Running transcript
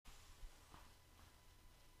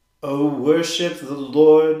O worship the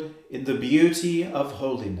Lord in the beauty of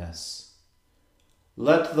holiness.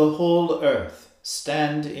 Let the whole earth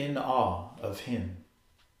stand in awe of him.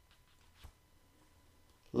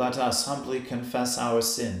 Let us humbly confess our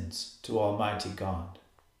sins to Almighty God.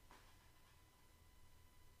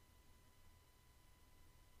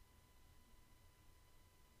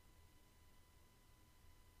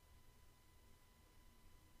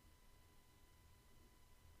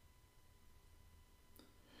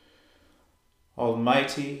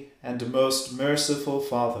 Almighty and most merciful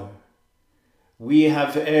Father, we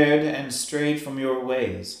have erred and strayed from your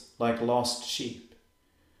ways like lost sheep.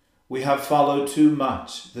 We have followed too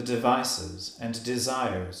much the devices and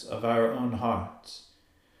desires of our own hearts.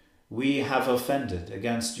 We have offended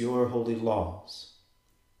against your holy laws.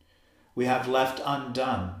 We have left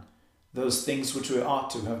undone those things which we ought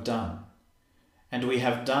to have done, and we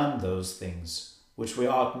have done those things which we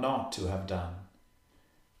ought not to have done.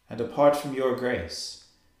 And apart from your grace,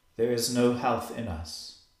 there is no health in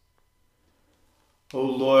us. O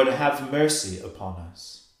Lord, have mercy upon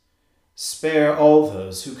us. Spare all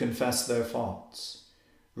those who confess their faults.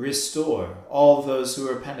 Restore all those who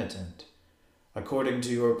are penitent, according to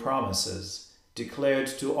your promises declared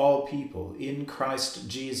to all people in Christ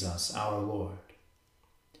Jesus our Lord.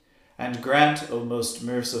 And grant, O most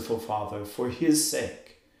merciful Father, for his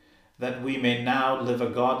sake, that we may now live a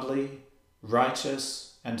godly, righteous,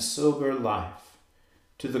 and sober life,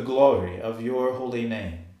 to the glory of your holy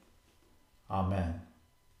name. Amen.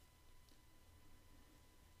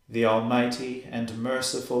 The Almighty and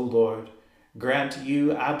merciful Lord grant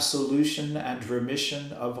you absolution and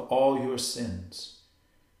remission of all your sins,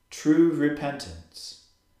 true repentance,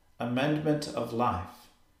 amendment of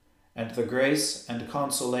life, and the grace and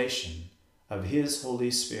consolation of his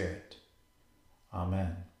Holy Spirit.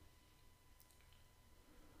 Amen.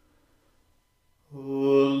 O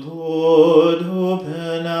Lord,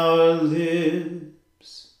 open our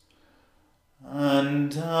lips,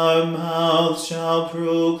 and our mouth shall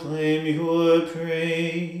proclaim your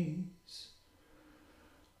praise.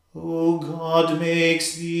 O God, make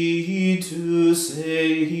speed to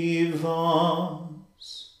save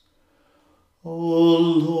us. O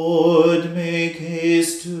Lord, make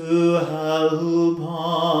haste to help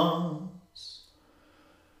us.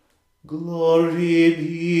 Glory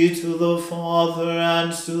be to the Father,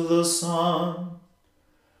 and to the Son,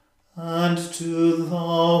 and to the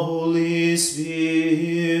Holy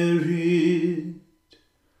Spirit,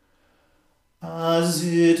 as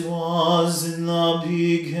it was in the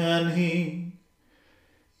beginning,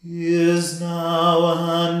 is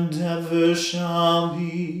now, and ever shall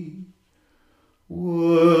be,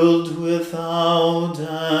 world without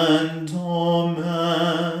end.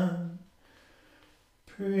 Amen.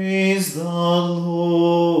 Praise the Lord.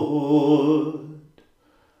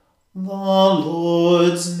 The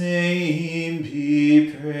Lord's name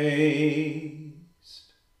be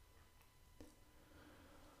praised.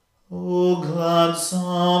 O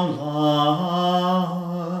gladsome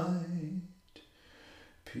light,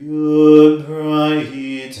 pure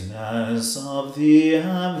brightness of the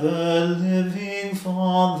ever-living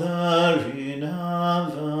Father in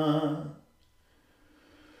heaven,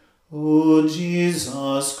 O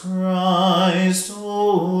Jesus Christ,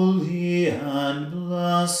 holy and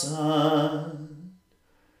blessed,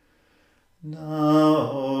 now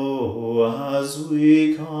as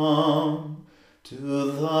we come to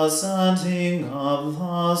the setting of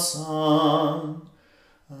the sun,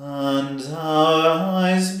 and our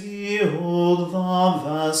eyes behold the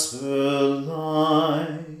vesper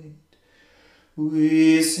light,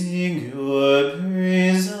 we sing your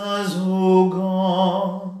praises, O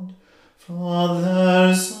God,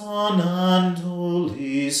 Father, Son, and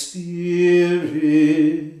Holy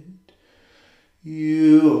Spirit.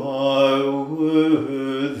 You are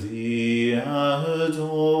worthy at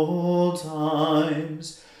all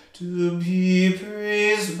times to be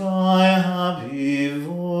praised by happy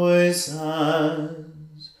voices.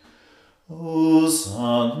 O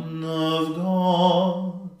Son of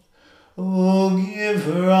God, O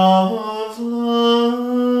Giver of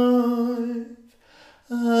life,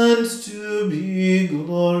 and to be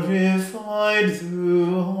glorified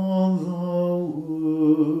through all the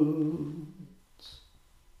world.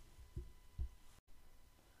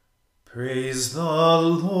 Praise the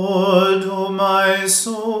Lord, O my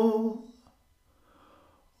soul.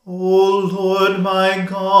 O Lord my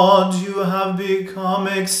God, you have become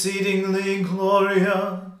exceedingly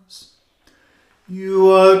glorious. You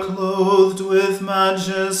are clothed with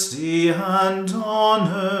majesty and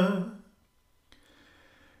honor.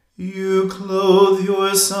 You clothe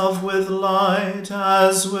yourself with light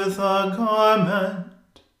as with a garment,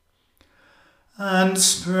 and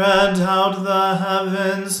spread out the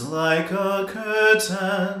heavens like a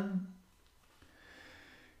curtain.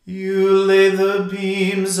 You lay the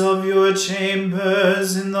beams of your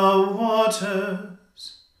chambers in the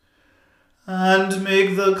waters, and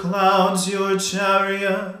make the clouds your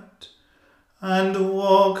chariot, and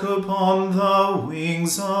walk upon the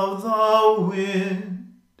wings of the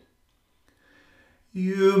wind.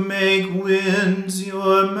 You make winds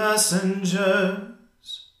your messengers,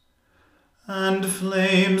 and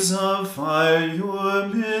flames of fire your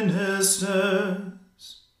ministers.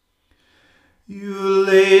 You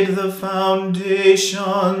laid the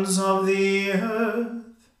foundations of the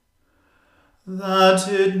earth, that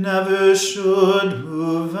it never should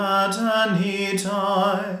move at any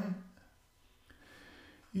time.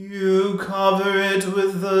 You cover it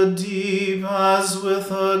with the deep as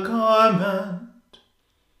with a garment.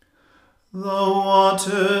 The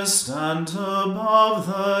waters stand above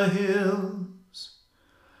the hills.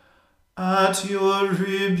 At your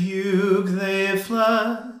rebuke they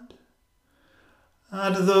fled.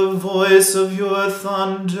 At the voice of your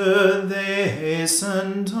thunder they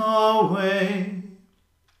hastened away.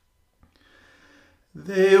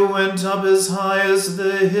 They went up as high as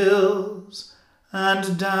the hills,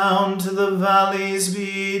 and down to the valleys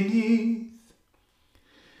beneath,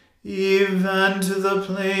 even to the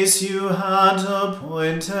place you had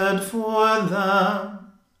appointed for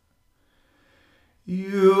them.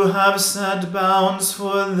 You have set bounds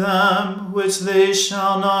for them which they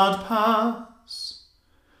shall not pass,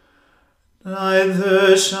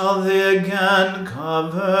 neither shall they again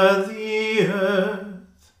cover the earth.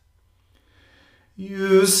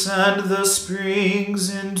 You send the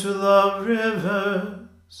springs into the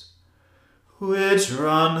rivers, which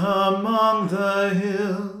run among the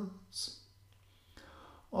hills.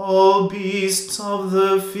 All beasts of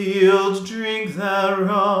the field drink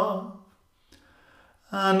thereof,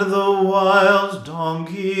 and the wild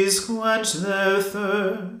donkeys quench their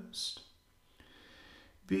thirst.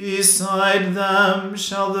 Beside them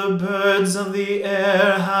shall the birds of the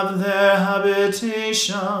air have their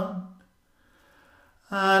habitation,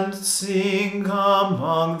 and sing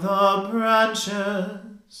among the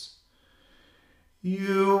branches.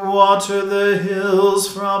 You water the hills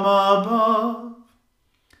from above.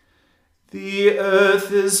 The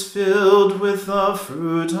earth is filled with the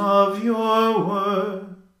fruit of your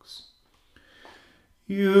works.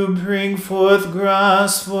 You bring forth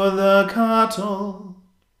grass for the cattle,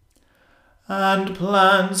 and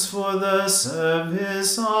plants for the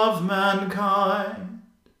service of mankind,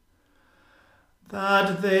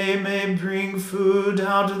 that they may bring food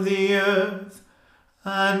out of the earth,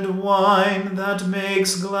 and wine that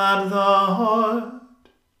makes glad the heart,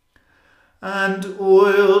 and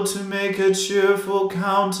oil to make a cheerful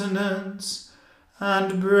countenance,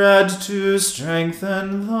 and bread to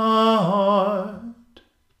strengthen the heart.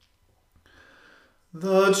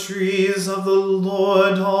 The trees of the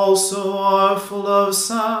Lord also are full of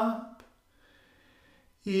sap,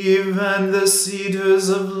 even the cedars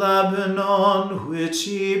of Lebanon which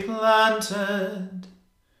he planted,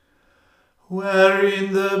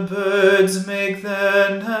 wherein the birds make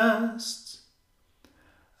their nests,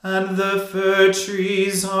 and the fir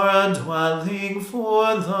trees are a dwelling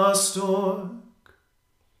for the stork.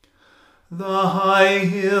 The high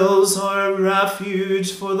hills are a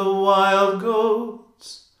refuge for the wild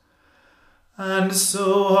goats, and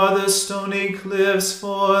so are the stony cliffs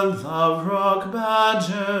for the rock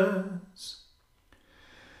badgers.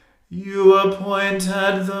 You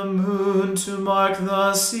appointed the moon to mark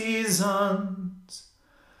the seasons,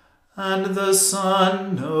 and the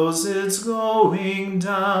sun knows its going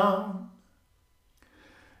down.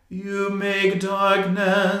 You make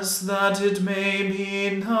darkness that it may be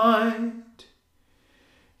night,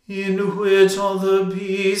 in which all the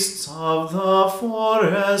beasts of the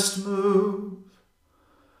forest move.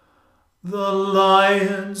 The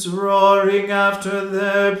lions roaring after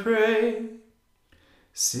their prey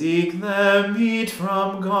seek their meat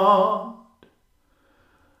from God.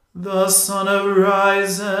 The sun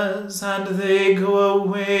arises, and they go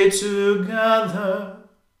away together,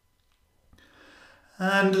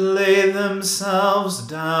 and lay themselves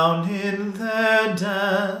down in their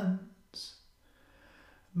dens.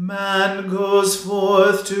 Man goes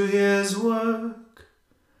forth to his work,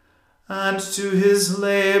 and to his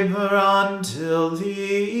labor until the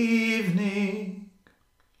evening.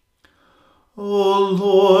 O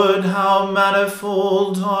Lord, how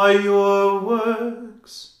manifold are your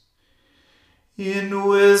works! In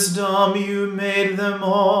wisdom you made them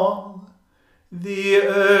all. The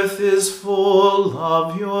earth is full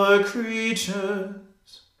of your creatures.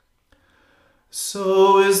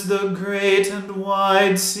 So is the great and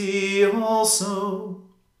wide sea also,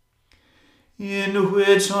 in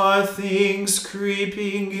which are things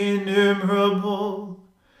creeping innumerable,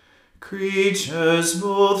 creatures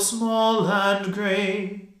both small and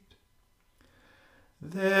great.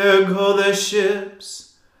 There go the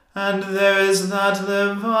ships, and there is that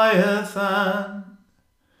Leviathan,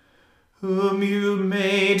 whom you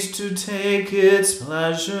made to take its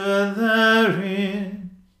pleasure therein.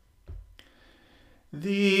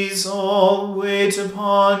 These all wait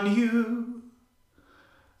upon you,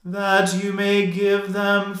 that you may give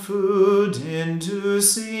them food in due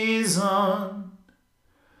season.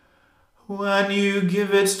 When you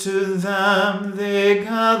give it to them, they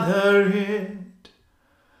gather it,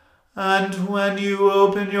 and when you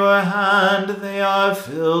open your hand, they are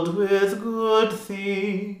filled with good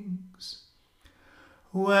things.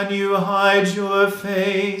 When you hide your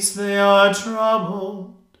face, they are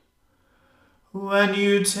troubled. When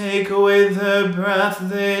you take away their breath,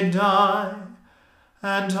 they die,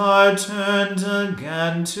 and are turned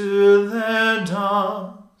again to their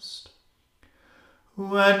dust.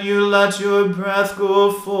 When you let your breath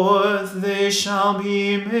go forth, they shall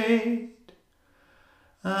be made,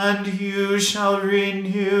 and you shall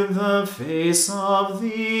renew the face of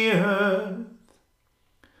the earth.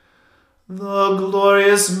 The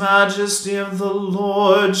glorious majesty of the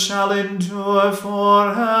Lord shall endure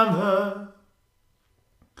forever.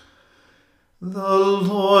 The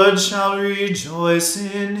Lord shall rejoice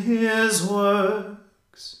in his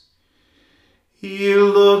works. He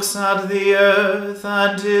looks at the earth,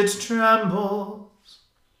 and it trembles.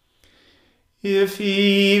 If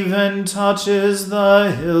he even touches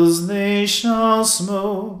the hills, they shall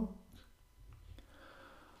smoke.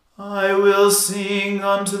 I will sing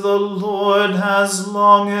unto the Lord as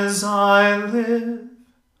long as I live.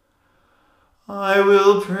 I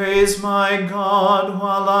will praise my God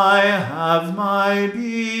while I have my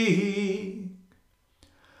being,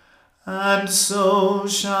 and so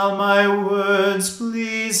shall my words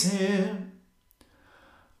please him.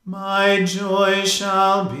 My joy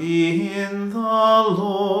shall be in the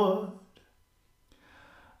Lord.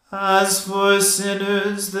 As for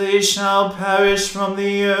sinners, they shall perish from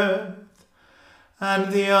the earth,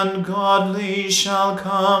 and the ungodly shall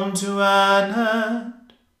come to an end.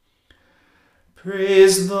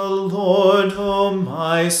 Praise the Lord, O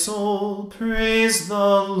my soul, praise the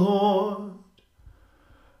Lord.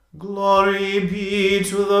 Glory be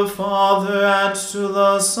to the Father, and to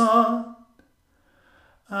the Son,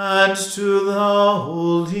 and to the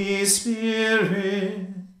Holy Spirit,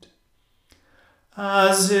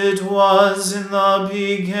 as it was in the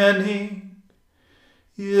beginning,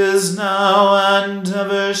 is now, and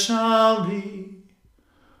ever shall be,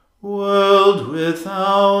 world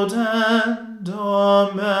without end.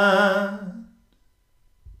 Amen.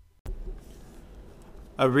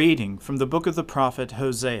 A reading from the book of the prophet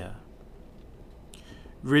Hosea.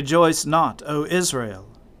 Rejoice not, O Israel,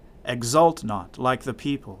 exult not like the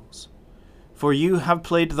peoples. For you have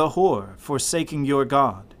played the whore, forsaking your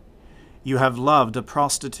God. You have loved a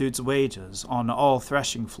prostitute's wages on all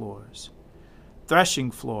threshing floors.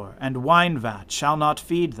 Threshing floor and wine vat shall not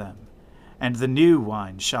feed them, and the new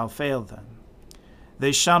wine shall fail them.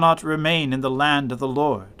 They shall not remain in the land of the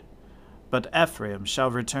Lord, but Ephraim shall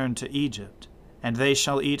return to Egypt, and they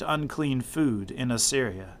shall eat unclean food in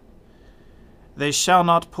Assyria. They shall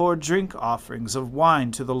not pour drink offerings of wine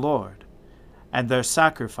to the Lord, and their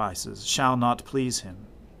sacrifices shall not please him.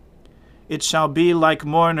 It shall be like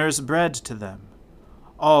mourners' bread to them.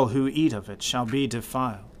 All who eat of it shall be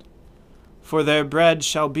defiled. For their bread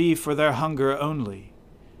shall be for their hunger only.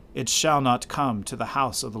 It shall not come to the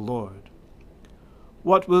house of the Lord.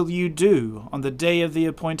 What will you do on the day of the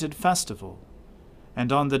appointed festival,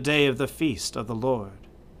 and on the day of the feast of the Lord?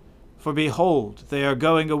 For behold, they are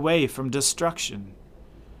going away from destruction.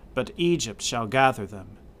 But Egypt shall gather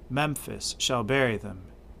them, Memphis shall bury them.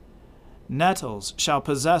 Nettles shall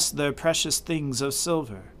possess their precious things of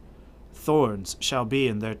silver, thorns shall be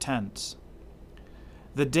in their tents.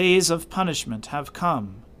 The days of punishment have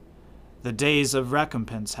come, the days of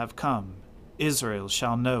recompense have come, Israel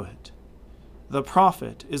shall know it. The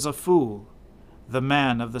prophet is a fool, the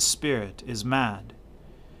man of the Spirit is mad,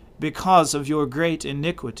 because of your great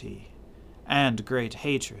iniquity and great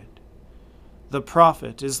hatred. The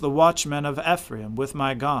prophet is the watchman of Ephraim with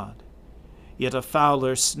my God, yet a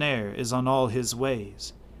fowler snare is on all his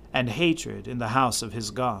ways, and hatred in the house of his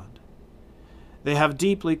God. They have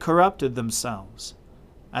deeply corrupted themselves,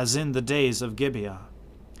 as in the days of Gibeah.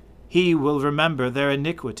 He will remember their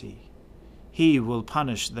iniquity, he will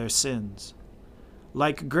punish their sins.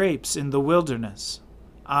 Like grapes in the wilderness,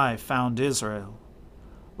 I found Israel.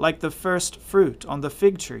 Like the first fruit on the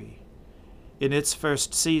fig tree, in its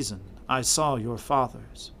first season I saw your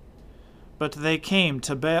fathers. But they came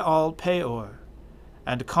to Baal Peor,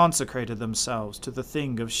 and consecrated themselves to the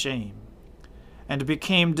thing of shame, and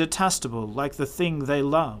became detestable like the thing they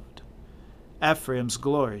loved. Ephraim's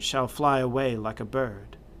glory shall fly away like a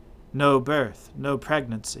bird. No birth, no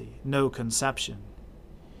pregnancy, no conception.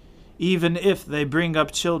 Even if they bring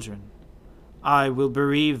up children, I will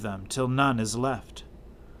bereave them till none is left.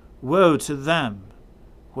 Woe to them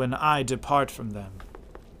when I depart from them.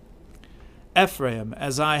 Ephraim,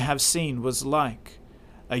 as I have seen, was like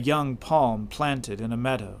a young palm planted in a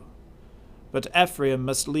meadow. But Ephraim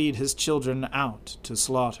must lead his children out to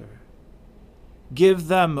slaughter. Give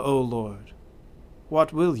them, O Lord.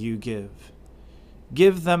 What will you give?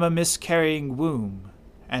 Give them a miscarrying womb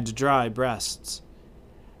and dry breasts.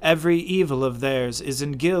 Every evil of theirs is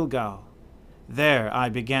in Gilgal. There I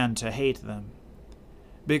began to hate them.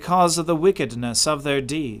 Because of the wickedness of their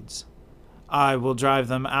deeds, I will drive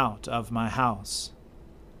them out of my house.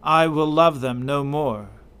 I will love them no more.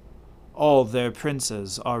 All their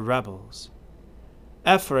princes are rebels.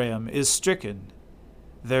 Ephraim is stricken.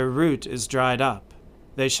 Their root is dried up.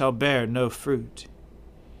 They shall bear no fruit.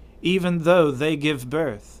 Even though they give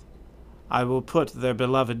birth, I will put their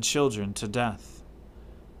beloved children to death.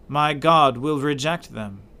 My God will reject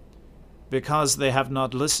them, because they have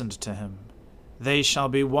not listened to him. They shall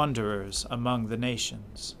be wanderers among the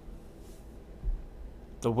nations.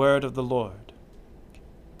 The word of the Lord.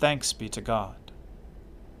 Thanks be to God.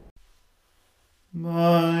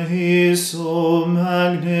 My soul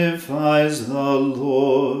magnifies the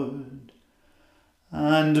Lord,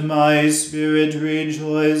 and my spirit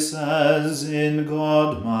rejoices in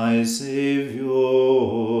God my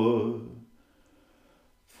Saviour.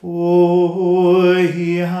 For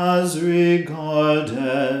he has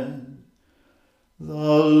regarded the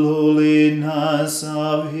lowliness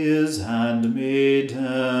of his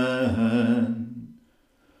handmaiden.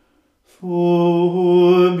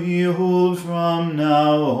 For behold, from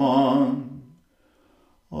now on,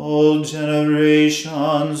 all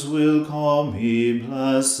generations will call me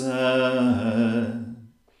blessed.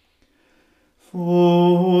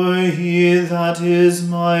 For he that is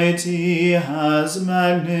mighty has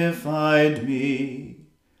magnified me,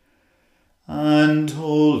 and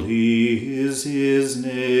holy is his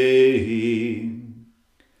name.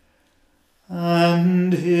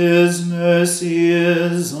 And his mercy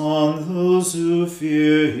is on those who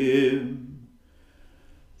fear him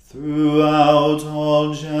throughout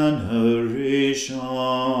all generations.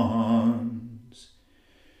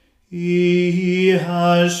 He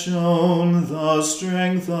has shown the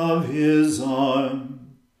strength of his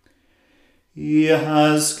arm. He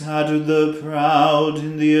has scattered the proud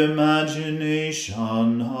in the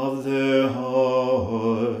imagination of their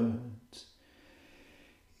hearts.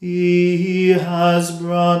 He has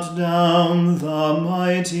brought down the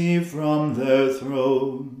mighty from their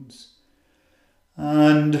thrones,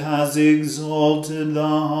 and has exalted the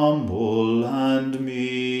humble and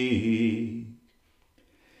meek.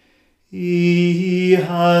 He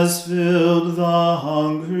has filled the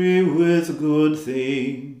hungry with good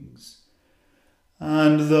things,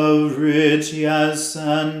 and the rich he has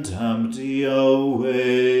sent empty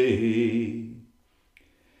away.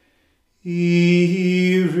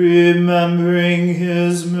 He, remembering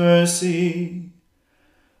his mercy,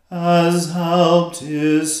 has helped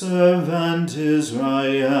his servant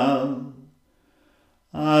Israel,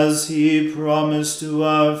 as he promised to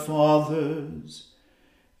our fathers,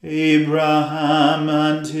 Abraham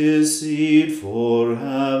and his seed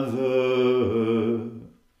forever.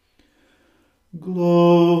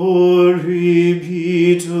 Glory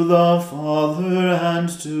be to the Father and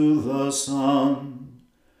to the Son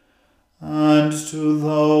and to the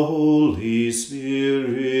Holy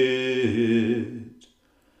Spirit,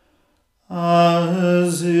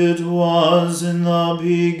 as it was in the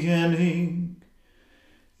beginning,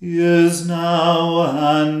 is now,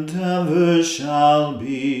 and ever shall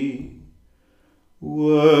be,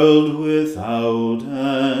 world without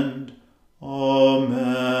end. Amen.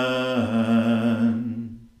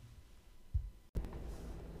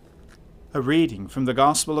 A reading from the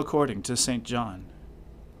Gospel according to St. John.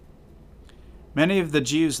 Many of the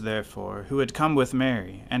Jews, therefore, who had come with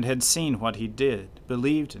Mary and had seen what he did,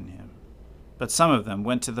 believed in him. But some of them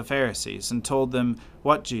went to the Pharisees and told them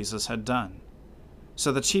what Jesus had done.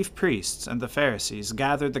 So the chief priests and the Pharisees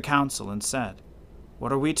gathered the council and said,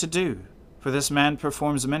 "What are we to do? For this man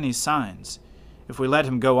performs many signs. If we let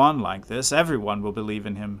him go on like this, everyone will believe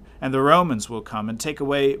in him, and the Romans will come and take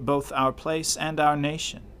away both our place and our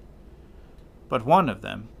nation." But one of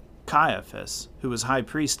them, Caiaphas, who was high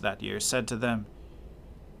priest that year, said to them,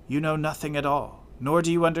 "You know nothing at all, nor do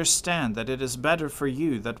you understand that it is better for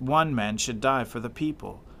you that one man should die for the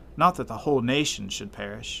people, not that the whole nation should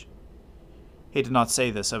perish." He did not say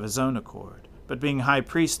this of his own accord, but being high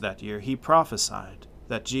priest that year, he prophesied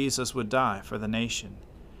that Jesus would die for the nation,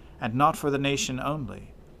 and not for the nation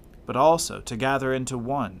only, but also to gather into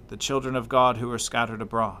one the children of God who were scattered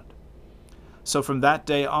abroad. So from that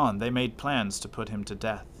day on they made plans to put him to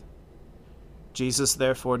death. Jesus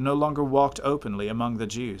therefore no longer walked openly among the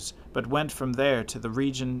Jews, but went from there to the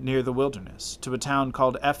region near the wilderness, to a town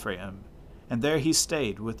called Ephraim, and there he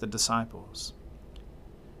stayed with the disciples.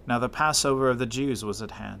 Now the Passover of the Jews was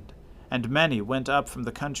at hand, and many went up from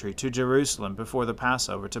the country to Jerusalem before the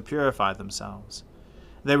Passover to purify themselves.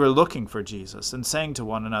 They were looking for Jesus, and saying to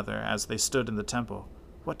one another as they stood in the temple,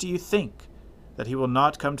 "What do you think? That he will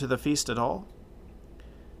not come to the feast at all?"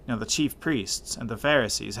 Now the chief priests and the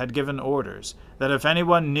Pharisees had given orders that if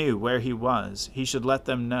anyone knew where he was, he should let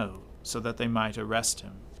them know, so that they might arrest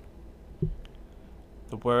him.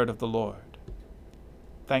 The word of the Lord.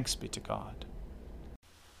 Thanks be to God.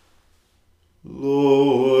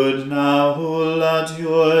 Lord, now let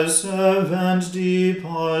your servant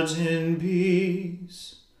depart in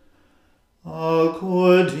peace,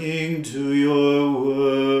 according to your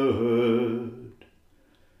word.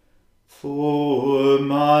 For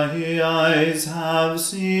my eyes have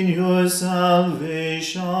seen your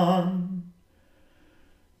salvation,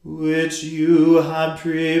 which you have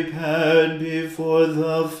prepared before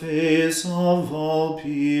the face of all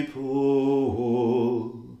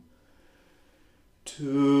people,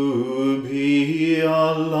 to be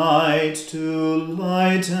a light to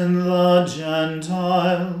lighten the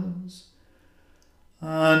Gentiles,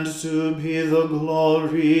 and to be the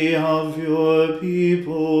glory of your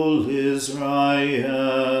people Israel.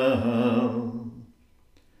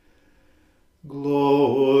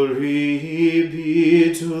 Glory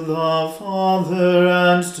be to the Father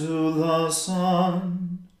and to the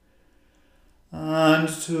Son and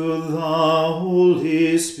to the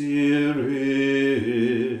Holy Spirit,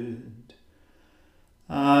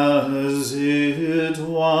 as it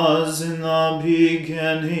was in the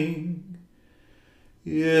beginning,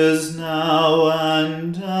 is now,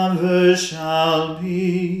 and ever shall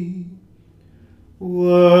be,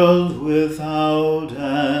 world without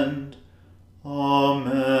end.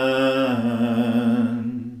 Amen.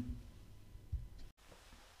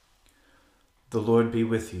 The Lord be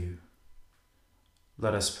with you.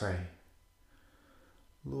 Let us pray.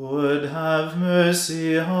 Lord, have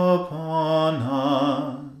mercy upon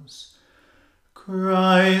us.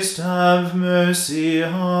 Christ, have mercy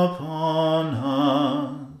upon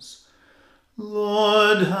us.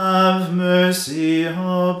 Lord, have mercy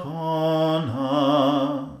upon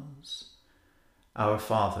us. Our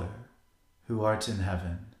Father, who art in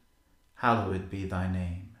heaven, hallowed be thy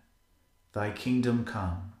name. Thy kingdom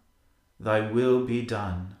come, thy will be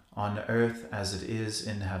done on earth as it is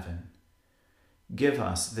in heaven. Give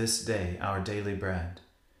us this day our daily bread,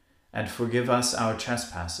 and forgive us our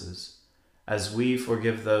trespasses, as we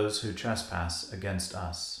forgive those who trespass against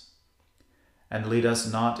us. And lead us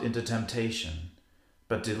not into temptation,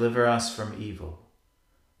 but deliver us from evil.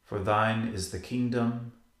 For thine is the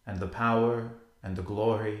kingdom, and the power, and the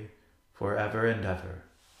glory, forever and ever.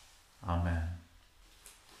 Amen.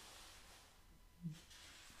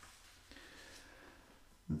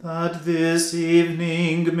 That this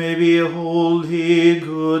evening may be wholly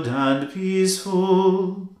good and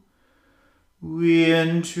peaceful, we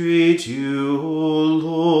entreat you, O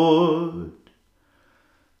Lord,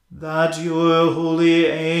 that your holy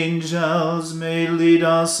angels may lead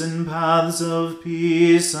us in paths of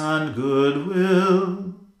peace and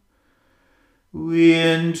goodwill. We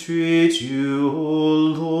entreat you, O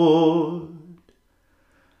Lord,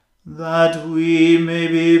 that we may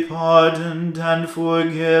be pardoned and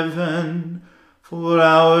forgiven for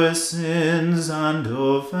our sins and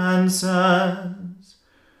offenses.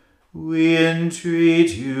 We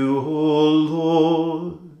entreat you, O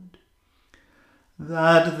Lord,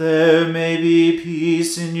 that there may be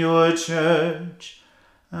peace in your church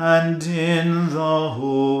and in the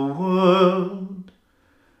whole world.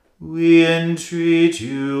 We entreat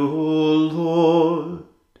you, O Lord,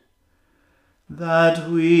 that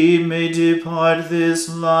we may depart this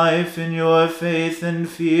life in your faith and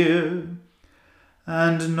fear,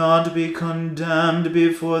 and not be condemned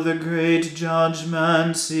before the great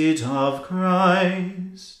judgment seat of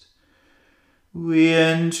Christ. We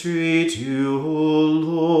entreat you, O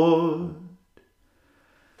Lord,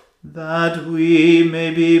 that we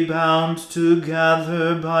may be bound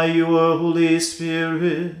together by your Holy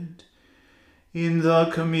Spirit in the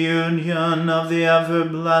communion of the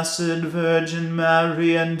ever-blessed Virgin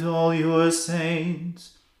Mary and all your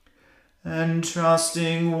saints,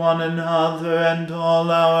 entrusting one another and all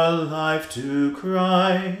our life to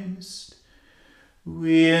Christ,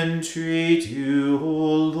 we entreat you,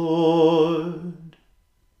 O Lord.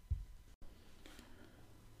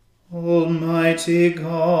 Almighty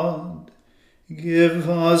God, give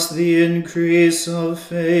us the increase of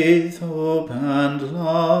faith, hope, and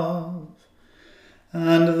love,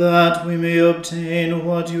 and that we may obtain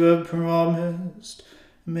what you have promised,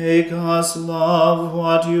 make us love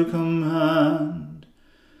what you command.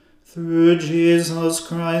 Through Jesus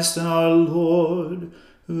Christ our Lord,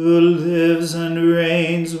 who lives and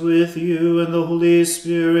reigns with you in the Holy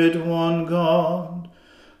Spirit, one God,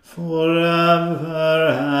 forever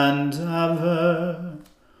and ever.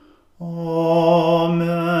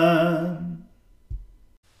 Amen.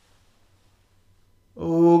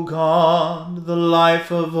 O God, the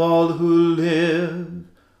life of all who live,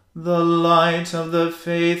 the light of the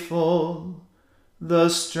faithful, the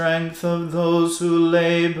strength of those who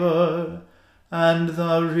labor, and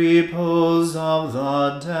the repose of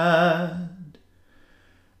the dead,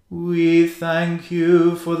 we thank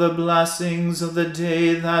you for the blessings of the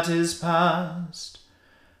day that is past,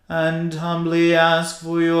 and humbly ask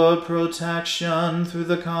for your protection through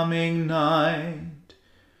the coming night.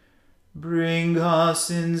 Bring us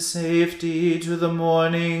in safety to the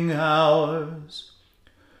morning hours.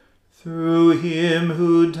 Through him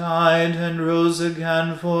who died and rose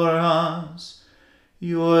again for us,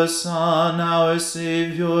 your Son, our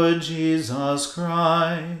Saviour, Jesus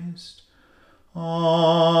Christ.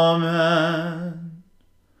 Amen.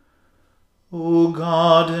 O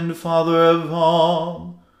God and Father of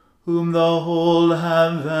all, whom the whole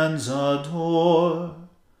heavens adore,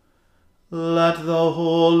 let the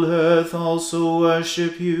whole earth also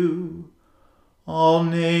worship you, all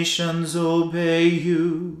nations obey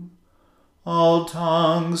you, all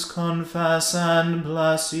tongues confess and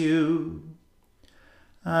bless you,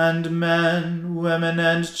 and men, women,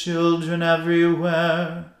 and children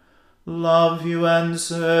everywhere love you and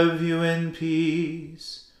serve you in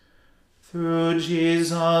peace. Through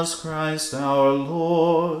Jesus Christ our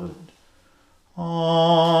Lord.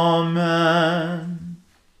 Amen.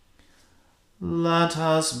 Let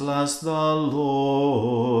us bless the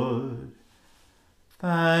Lord.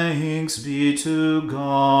 Thanks be to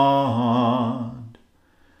God.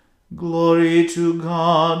 Glory to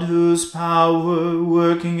God, whose power,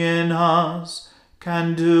 working in us,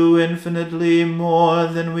 can do infinitely more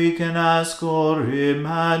than we can ask or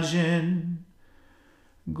imagine.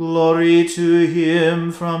 Glory to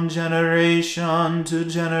him from generation to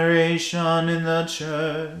generation in the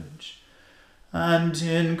Church, and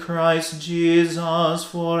in Christ Jesus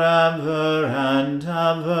forever and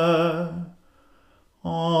ever.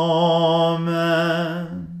 Amen.